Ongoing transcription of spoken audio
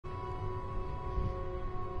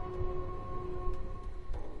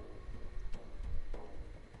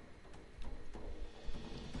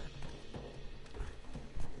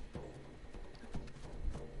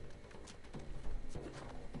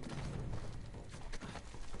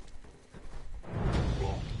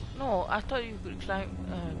I thought you could climb.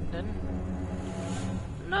 Then.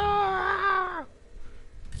 No.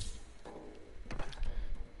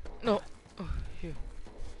 No. Oh, here.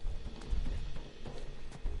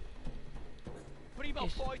 Prima o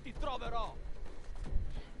poi ti troverò.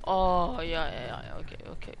 Oh yeah.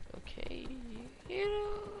 Okay. Here.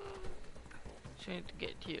 Trying to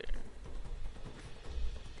get here.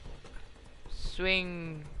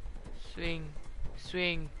 Swing.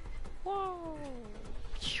 Whoa.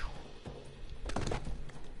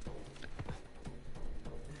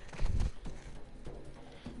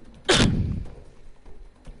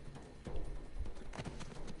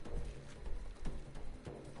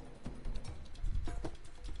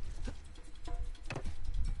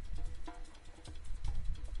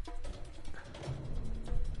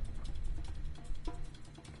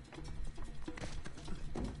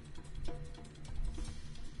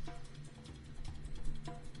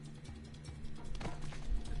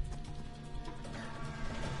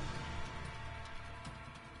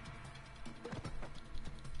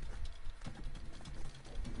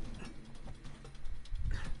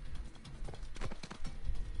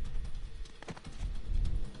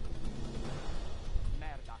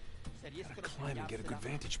 Climb and get a good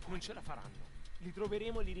vantage Non point. ce la faranno. Li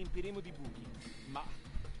troveremo e li riempiremo di buchi. Ma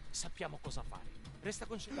sappiamo cosa fare. Resta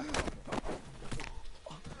concentrato.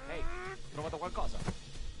 Ehi, trovato qualcosa?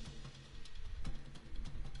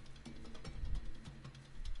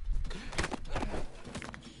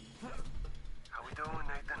 How we doing,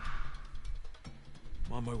 Nathan?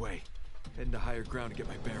 I'm on my way. Heading to higher ground to get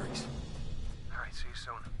my bearings. All right, see you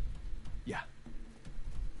soon. Yeah.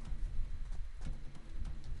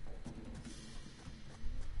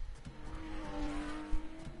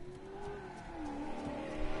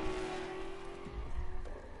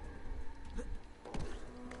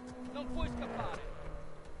 Non puoi scappare.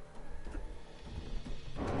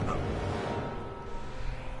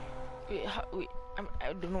 Wait,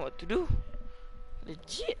 I don't know what to do.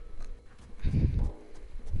 Legit.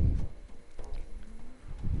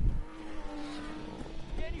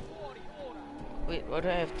 Vieni fuori ora. Wait, what do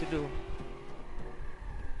I have to do?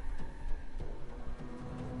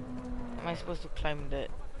 Am I supposed to climb that?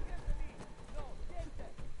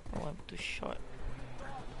 Oh, I'm too short.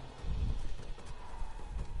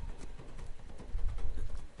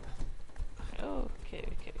 Okay.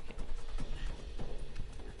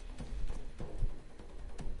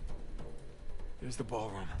 There's the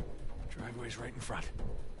ballroom. Driveway's right in front.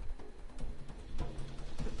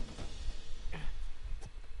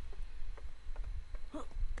 To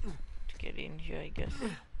get in here, I guess.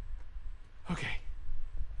 Okay.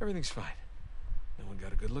 Everything's fine. No one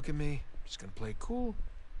got a good look at me. I'm just gonna play cool.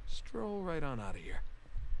 Stroll right on out of here.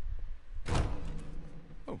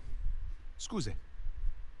 Oh. Scusi.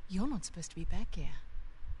 You're not supposed to be back here.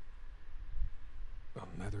 Well,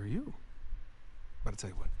 neither are you. But I'll tell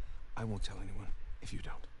you what. I won't tell anyone if you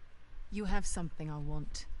don't. You have something I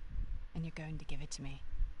want, and you're going to give it to me.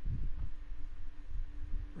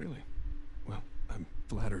 Really? Well, I'm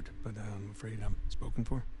flattered, but I'm afraid I'm spoken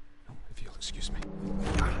for. Oh, if you'll excuse me.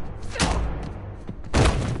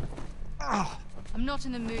 I'm not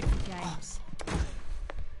in the mood for games.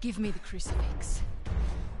 Give me the crucifix.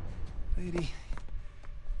 Lady,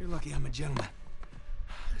 you're lucky I'm a gentleman.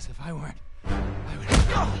 Because if I weren't, I would...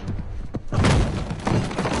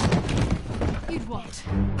 You'd what?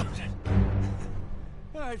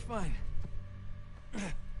 All right, fine.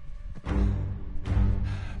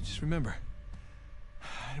 Just remember,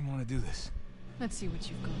 I didn't want to do this. Let's see what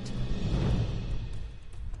you've got.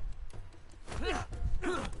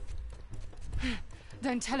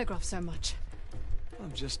 Don't telegraph so much.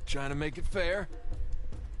 I'm just trying to make it fair.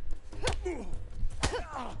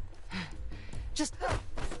 Just...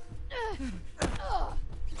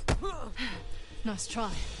 Nice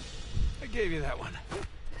try. I gave you that one.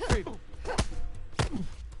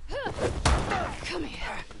 Come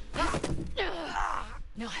here.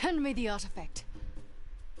 Now hand me the artifact.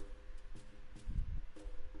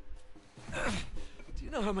 Do you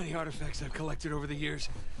know how many artifacts I've collected over the years?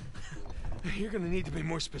 You're gonna need to be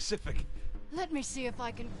more specific. Let me see if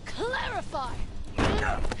I can clarify.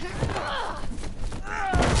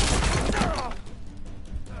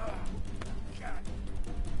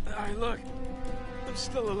 All right, look. I'm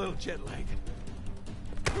still a little jet-lagged.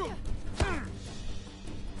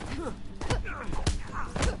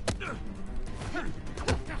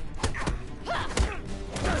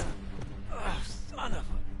 Oh, son of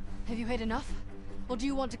a... Have you had enough? Or do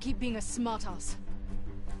you want to keep being a smartass?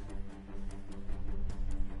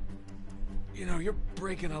 You know, you're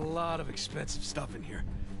breaking a lot of expensive stuff in here.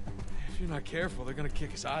 If you're not careful, they're gonna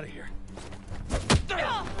kick us out of here.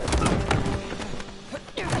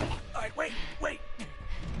 Alright, wait!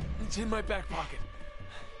 It's in my back pocket.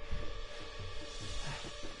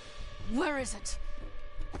 Where is it?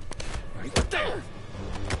 Right there!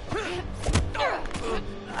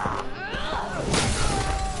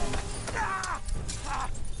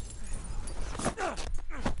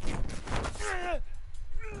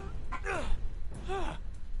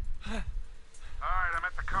 Alright, I'm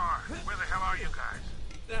at the car. Where the hell are you guys?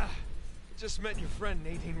 Just met your friend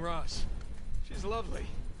Nadine Ross. She's lovely.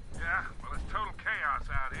 Yeah? Well, it's total chaos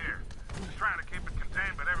out here. Just trying to keep it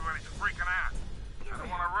contained, but everybody's freaking out. I don't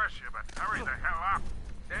want to rush you, but hurry the hell up.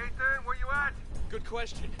 Nathan, where you at? Good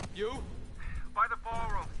question. You? By the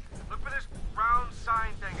ballroom. Look for this round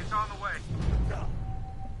sign thing. It's on the way.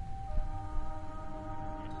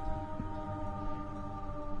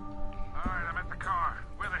 Alright, I'm at the car.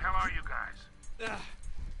 Where the hell are you guys?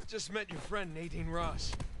 Just met your friend Nadine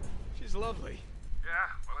Ross. She's lovely. Yeah?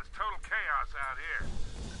 Well, it's total chaos out here.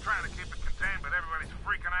 Just trying to keep it contained, but everybody's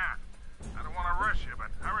freaking out. I don't want to rush you, but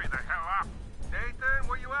hurry the hell up. Nathan,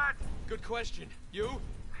 where you at? Good question. You?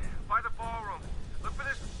 By the ballroom. Look for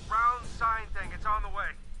this round sign thing. It's on the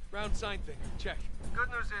way. Round sign thing. Check. Good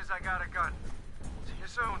news is I got a gun. See you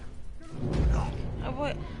soon.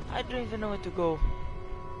 I don't even know where to go.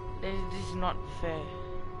 This is not fair.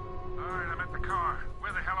 Alright, I'm at the car.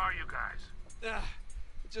 Where the hell are you guys?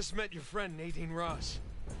 Just met your friend Nadine Ross.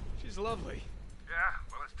 She's lovely. Yeah?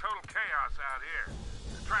 Well, it's total chaos out here.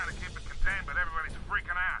 Just trying to keep it contained, but everybody's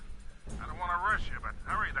freaking out. I don't want to rush you, but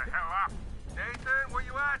hurry the hell up. Nathan, where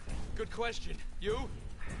you at? Good question. You?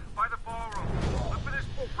 By the ballroom. Look for this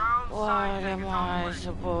round What sign thing. am It's on the I way.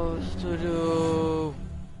 supposed to do?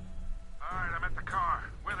 Alright, I'm at the car.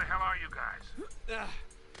 Where the hell are you guys?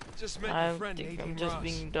 Just met your I friend think Nadine I'm just Ross.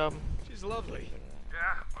 being dumb. She's lovely.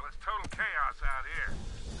 Yeah? Well, it's total chaos out here.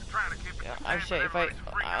 Just trying to keep it Yeah, contained, I'm but sure if everybody's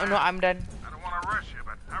freaking no, out. I'm done. I don't want to rush you,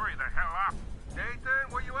 but hurry the hell up. Nathan,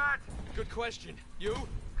 where you at? Good question. You?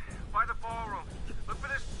 By the ballroom. Look for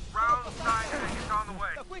this round sign thing. It's on the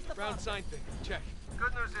way. Round sign thing. Check.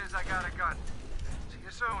 Good news is I got a gun. See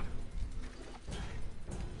you soon.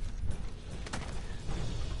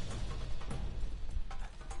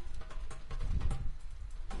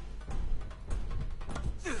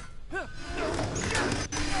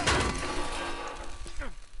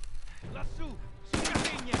 Lassù!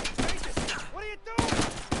 Scappigna! What are you doing?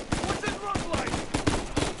 What's it look like?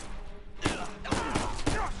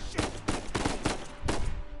 Oh, shit!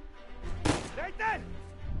 Nathan!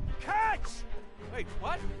 Catch! Wait,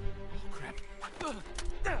 what? Oh, crap.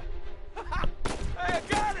 Hey, I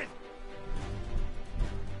got it!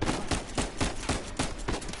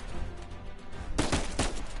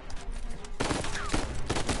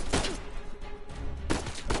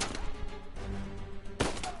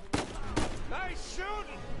 Nice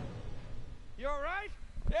shooting! You alright?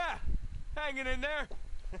 Yeah, hanging in there.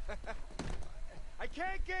 I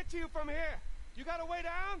can't get to you from here. You got a way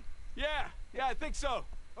down? Yeah, I think so.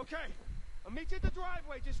 Okay. I'll meet you at the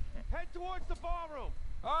driveway. Just head towards the ballroom.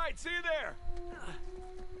 All right, see you there.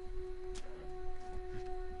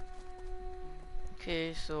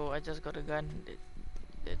 Okay, so I just got a gun.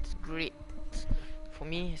 That's great for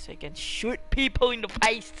me, so I can shoot people in the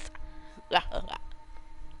face.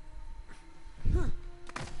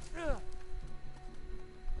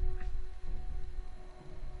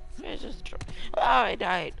 I just I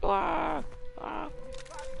died.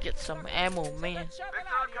 Get some ammo, man. Victor,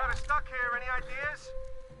 I'm kind of stuck here. Any ideas?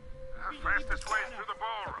 Fastest way is through the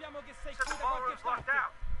ballroom. Said the ballroom's locked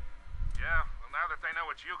out. Yeah, well, now that they know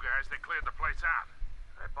it's you guys, they cleared the place out.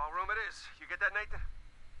 All right, ballroom it is. You get that, Nathan?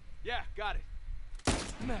 Yeah, got it.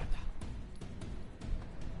 Merda.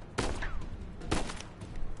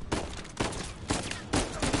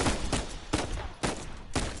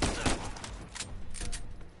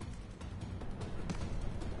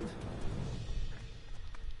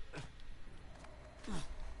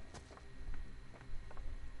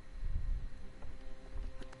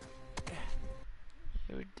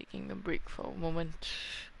 You're taking a break for a moment.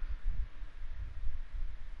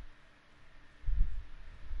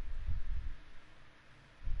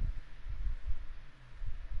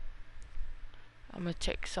 I'm gonna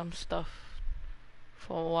check some stuff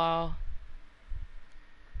for a while.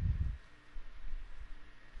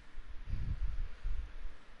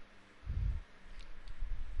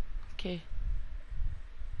 Okay.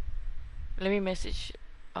 Let me message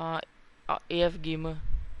AF Gamer.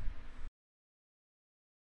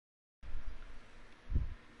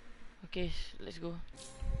 Okay, let's go.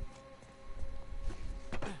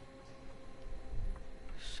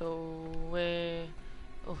 So where?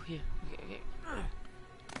 Oh, here. Okay.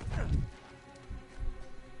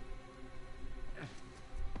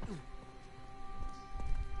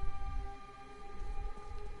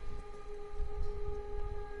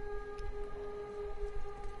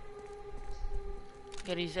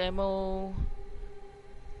 Get his ammo.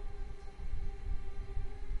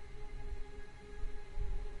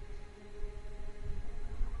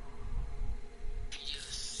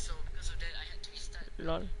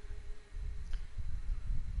 Lol.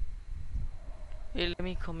 Hey, let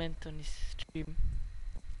me comment on his stream.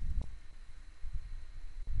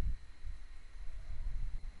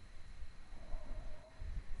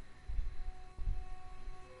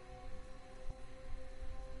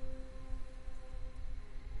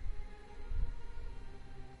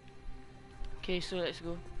 Okay, so let's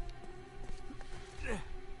go.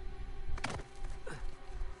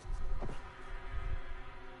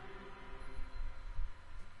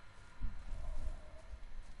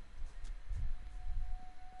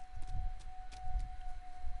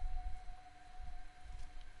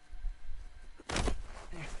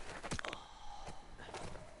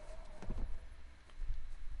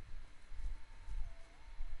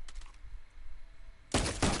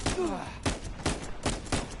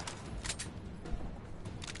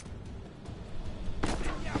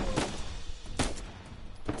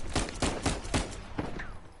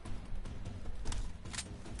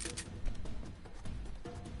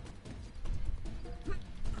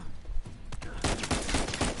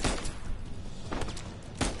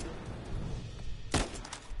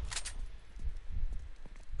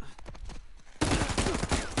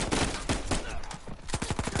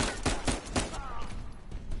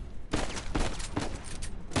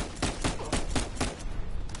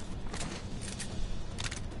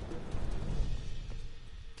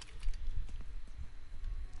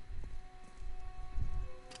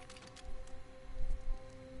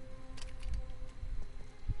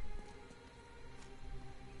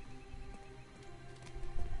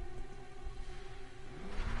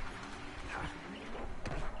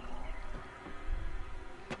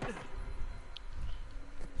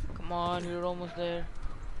 Come on, we're almost there.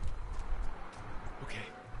 Okay,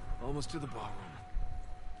 almost to the ballroom.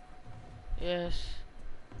 Yes.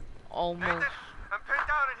 Almost. Nathan, I'm pinned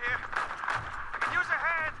down in here. Can use a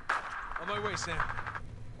hand. On my way, Sam.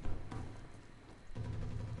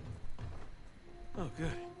 Oh,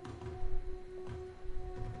 good.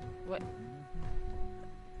 What?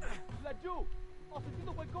 Laggiù! Ho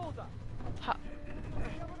sentito qualcosa! Ha.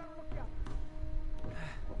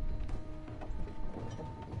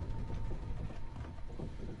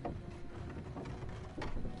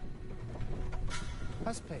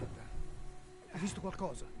 Aspetta, hai visto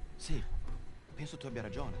qualcosa? Sì, penso tu abbia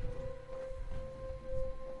ragione.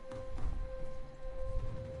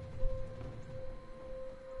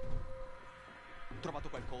 Trovato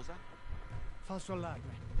qualcosa? Falso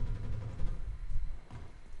allarme.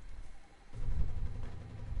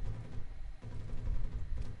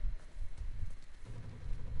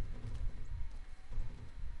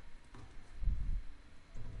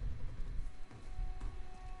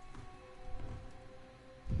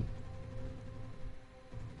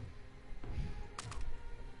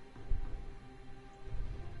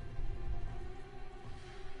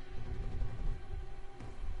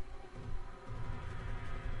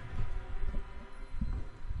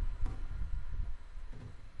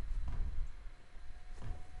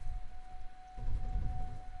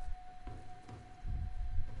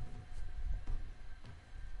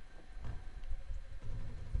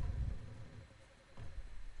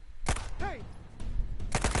 Hey!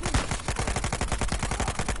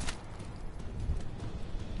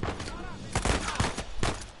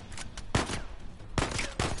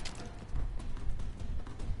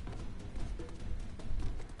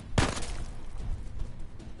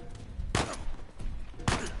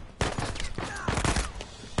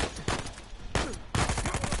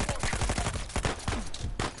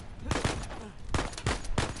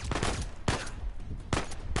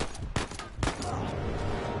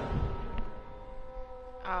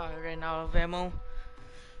 Ah, I ran out of ammo.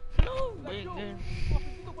 No, big gun. Ho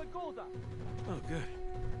sentito qualcosa! Oh, good.